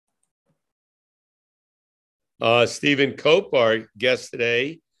Stephen Cope, our guest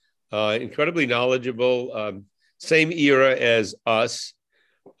today, incredibly knowledgeable, same era as us,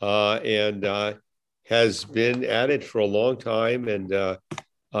 and has been at it for a long time. And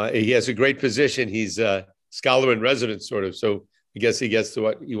he has a great position. He's a scholar in residence, sort of. So I guess he gets to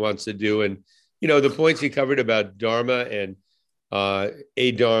what he wants to do. And, the points he covered about Dharma and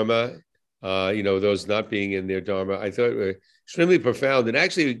adharma, those not being in their Dharma, I thought were extremely profound. And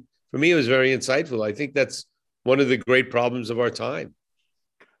actually, for me, it was very insightful. I think that's one of the great problems of our time.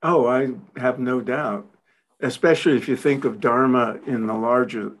 Oh, I have no doubt, especially if you think of Dharma in the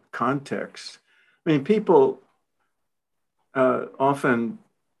larger context. I mean, people often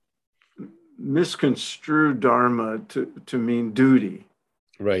misconstrue Dharma to mean duty.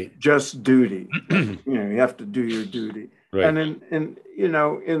 Right. Just duty. You have to do your duty. Right. And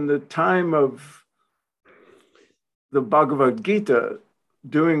in the time of the Bhagavad Gita,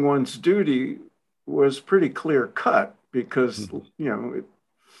 doing one's duty was pretty clear cut because, it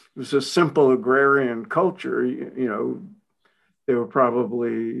was a simple agrarian culture. They were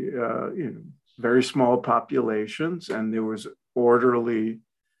probably, very small populations, and there was orderly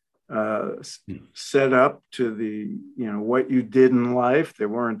set up to the, what you did in life. There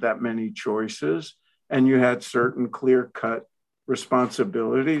weren't that many choices, and you had certain clear-cut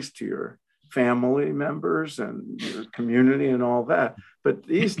responsibilities to your family members and your community and all that. But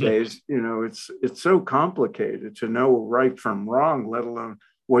these days, it's so complicated to know right from wrong, let alone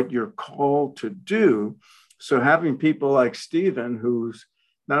what you're called to do. So having people like Stephen, who's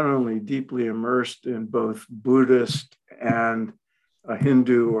not only deeply immersed in both Buddhist and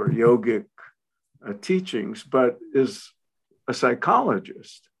Hindu or yogic teachings, but is a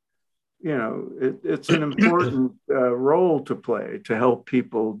psychologist, it's an important role to play to help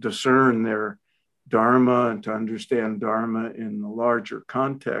people discern their Dharma and to understand Dharma in the larger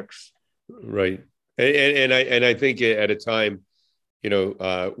context. Right. And I think at a time, when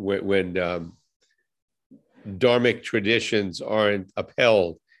dharmic traditions aren't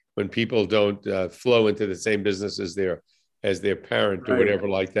upheld, when people don't flow into the same business as their parent or whatever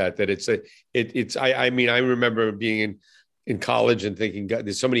like that, I remember being in college and thinking, God,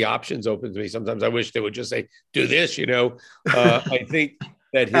 there's so many options open to me. Sometimes I wish they would just say, do this, I think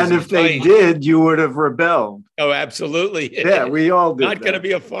that and if they did, you would have rebelled. Oh, absolutely. Yeah, we all did. Not going to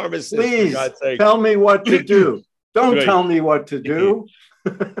be a pharmacist. Please tell me what to do. Don't tell me what to do.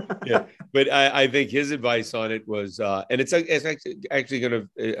 Yeah, but I think his advice on it was, and it's actually going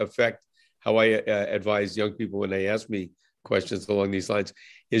to affect how I advise young people when they ask me questions along these lines,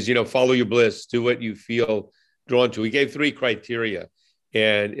 is, follow your bliss, do what you feel drawn to. He gave 3 criteria,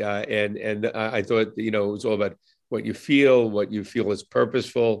 and I thought, it was all about what you feel is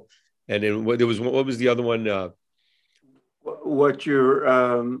purposeful, and then what was the other one? What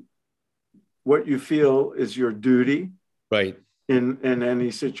you feel is your duty, right? In any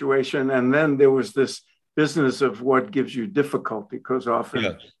situation. And then there was this business of what gives you difficulty, because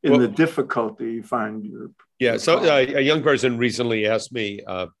often the difficulty you find your So a young person recently asked me,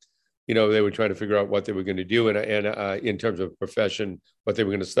 they were trying to figure out what they were going to do and in terms of profession, what they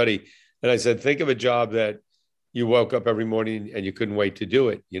were going to study. And I said, think of a job that you woke up every morning and you couldn't wait to do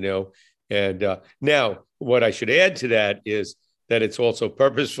it, And now what I should add to that is that it's also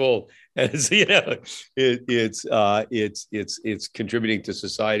purposeful, and it's contributing to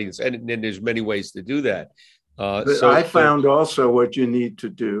society, and there's many ways to do that. I found also what you need to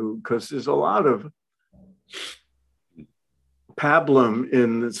do, because there's a lot of pablum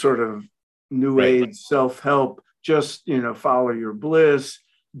in the sort of new age self-help. Just follow your bliss,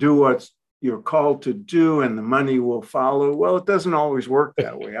 do what you're called to do, and the money will follow. Well, it doesn't always work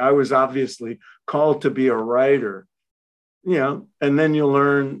that way. I was obviously called to be a writer. And then you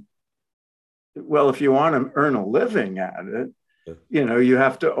learn, well, if you want to earn a living at it, you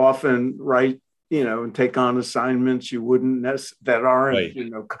have to often write, and take on assignments you wouldn't that aren't,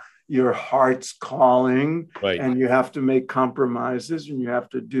 your heart's calling, and you have to make compromises and you have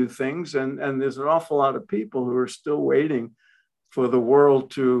to do things. And there's an awful lot of people who are still waiting for the world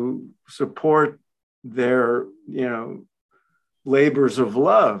to support their, labors of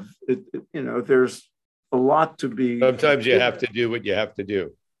love. There's a lot to be. Sometimes you have to do what you have to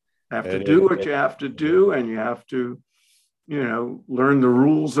do. Do what you have to do, and you have to, learn the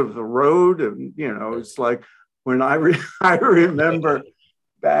rules of the road. And, it's like when I remember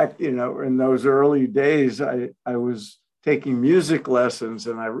back, in those early days, I was taking music lessons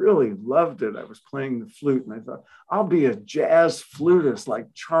and I really loved it. I was playing the flute and I thought, I'll be a jazz flutist like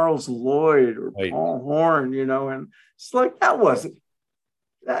Charles Lloyd or Paul Horn, and it's like, that was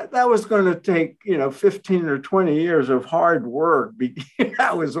going to take, 15 or 20 years of hard work.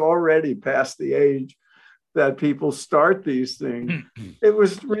 I was already past the age that people start these things. It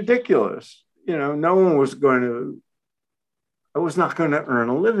was ridiculous. You know, no one was going to, I was not going to earn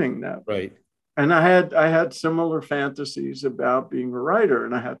a living that way. Right. And I had similar fantasies about being a writer,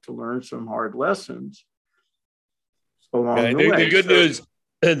 and I had to learn some hard lessons along the way. The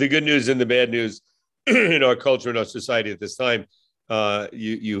good news and the bad news in our culture and our society at this time,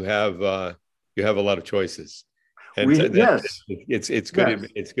 you have a lot of choices. And yes, it's good.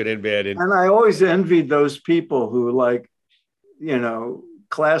 Yes. It's good and bad. And I always envied those people who, like, you know,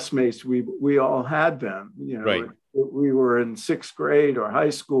 classmates. We all had them. You know, right. We were in sixth grade or high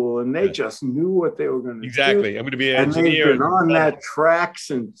school, and they just knew what they were going to do. Exactly. I'm going to be an engineer. And they've been on that track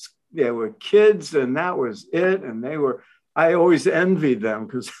since they were kids, and that was it. And they were. I always envied them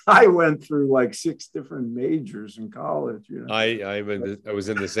because I went through like 6 different majors in college. You know, I was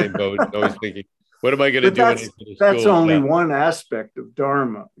in the same boat, always thinking, what am I going to do? That's only one aspect of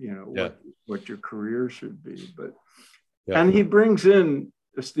Dharma, you know, what your career should be. But and he brings in,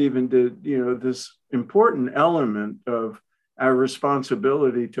 Stephen did, you know, this important element of our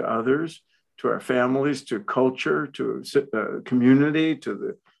responsibility to others, to our families, to culture, to community, to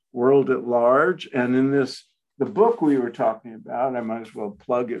the world at large. And in the book we were talking about, I might as well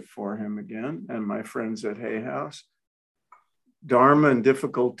plug it for him again and my friends at Hay House, Dharma in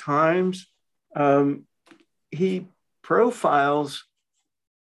Difficult Times. He profiles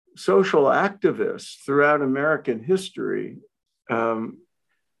social activists throughout American history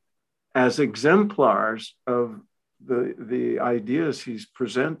as exemplars of the ideas he's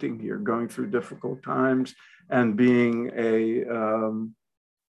presenting here, going through difficult times and being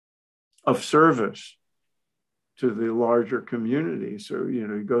of service to the larger community. So, you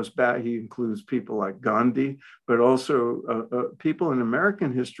know, he goes back, he includes people like Gandhi, but also people in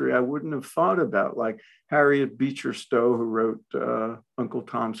American history I wouldn't have thought about, like Harriet Beecher Stowe, who wrote Uncle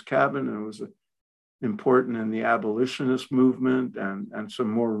Tom's Cabin, and was important in the abolitionist movement, and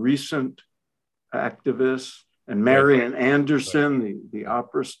some more recent activists, and Marian Anderson, the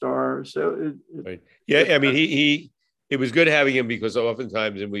opera star. So right. Yeah, I mean, it was good having him, because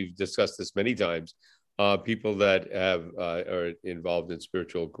oftentimes, and we've discussed this many times, people that are involved in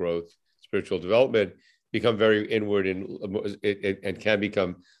spiritual growth, spiritual development, become very inward and can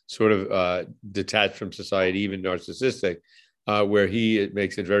become sort of detached from society, even narcissistic, where he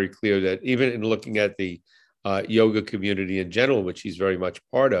makes it very clear that even in looking at the yoga community in general, which he's very much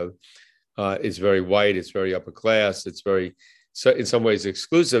part of, it's very white, it's very upper class, it's very, so in some ways,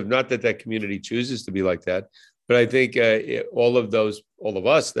 exclusive. Not that that community chooses to be like that, but I think all of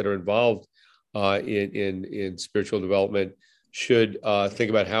us that are involved in spiritual development should think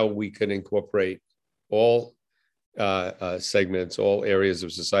about how we can incorporate all segments, all areas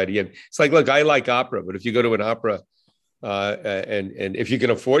of society. And it's like, look, I like opera, but if you go to an opera, and if you can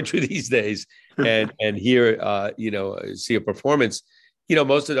afford to these days, and hear, you know, see a performance, you know,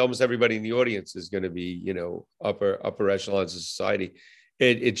 almost everybody in the audience is going to be, you know, upper echelons of society.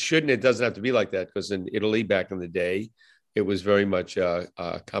 It doesn't have to be like that, because in Italy back in the day, it was very much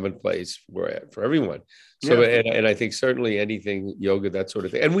commonplace for everyone. So, and I think certainly anything yoga, that sort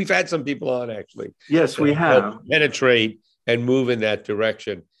of thing. And we've had some people on, actually. Yes, we have. Penetrate and move in that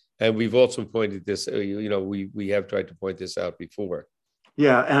direction. And we've also pointed this, you know, we have tried to point this out before.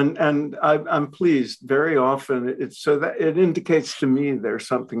 Yeah, and I'm pleased. Very often it's so that it indicates to me there's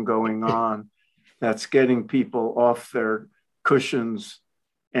something going on that's getting people off their cushions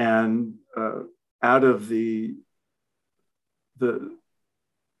and out of the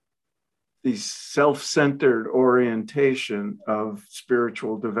self-centered orientation of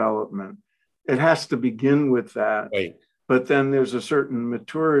spiritual development. It has to begin with that. Right. But then there's a certain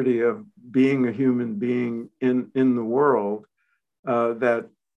maturity of being a human being in the world that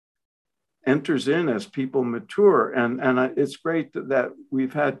enters in as people mature. And it's great that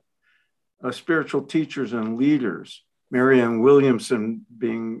we've had spiritual teachers and leaders, Marianne Williamson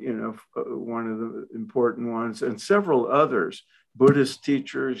being, you know, one of the important ones, and several others, Buddhist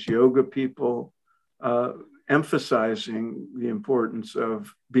teachers, yoga people, emphasizing the importance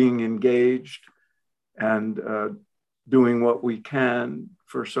of being engaged and doing what we can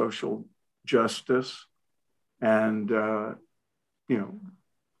for social justice and, you know,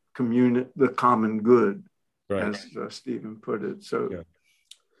 the common good, right, as Stephen put it. So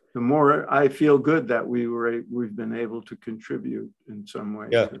the more I feel good that we've been able to contribute in some way.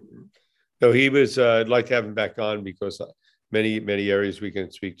 Yeah. So he was, I'd like to have him back on, because many areas we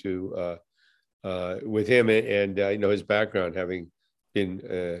can speak to with him, and I know his background, having been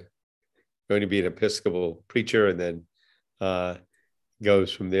going to be an Episcopal preacher, and then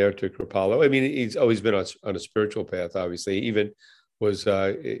goes from there to Kripalu. I mean, he's always been on a spiritual path, obviously. Even was,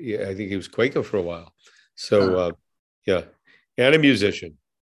 I think he was Quaker for a while. So, yeah, and a musician.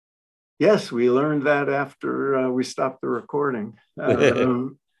 Yes, we learned that after we stopped the recording.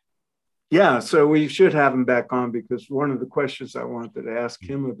 Yeah, so we should have him back on, because one of the questions I wanted to ask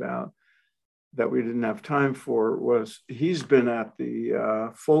him about that we didn't have time for was, he's been at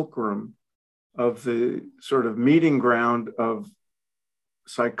the fulcrum of the sort of meeting ground of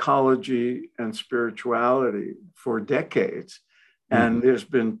psychology and spirituality for decades. And there's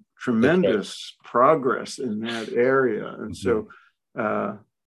been tremendous progress in that area. And so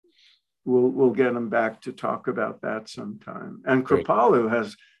we'll get him back to talk about that sometime. And Kripalu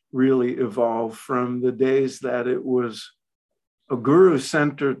has really evolved from the days that it was a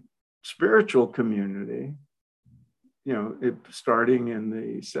guru-centered spiritual community, you know, it starting in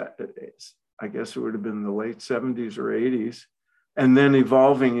the, I guess it would have been the late 70s or 80s, and then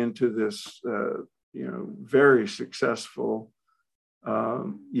evolving into this, you know, very successful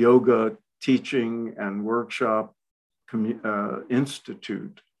yoga teaching and workshop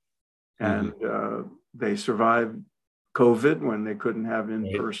institute. And they survived COVID when they couldn't have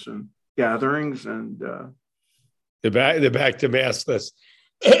in-person gatherings, and they're back to maskless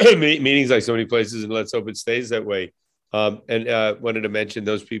meetings like so many places, and let's hope it stays that way. And wanted to mention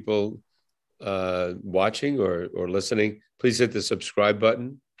those people watching or listening, please hit the subscribe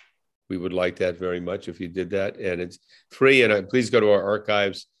button. We would like that very much if you did that, and it's free. And please go to our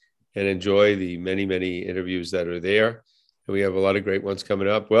archives and enjoy the many, many interviews that are there. And we have a lot of great ones coming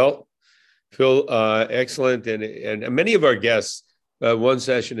up. Well, Phil, excellent. And many of our guests, one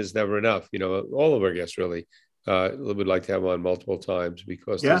session is never enough. You know, all of our guests really would like to have on multiple times,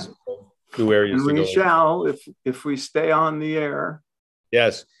 because there's new areas and to we go. Shall, if we stay on the air.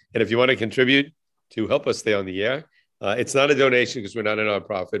 Yes. And if you want to contribute to help us stay on the air, it's not a donation because we're not a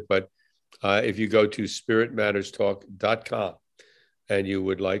nonprofit, but if you go to spiritmatterstalk.com and you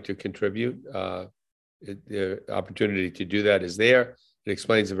would like to contribute, the opportunity to do that is there. It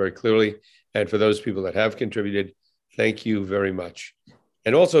explains it very clearly. And for those people that have contributed, thank you very much.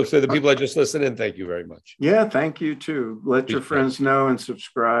 And also for the people that just listen in, thank you very much. Yeah, thank you too. Let your friends know and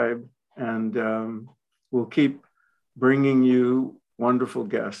subscribe. And we'll keep bringing you wonderful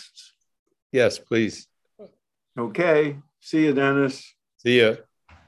guests. Yes, please. Okay. See you, Dennis. See ya.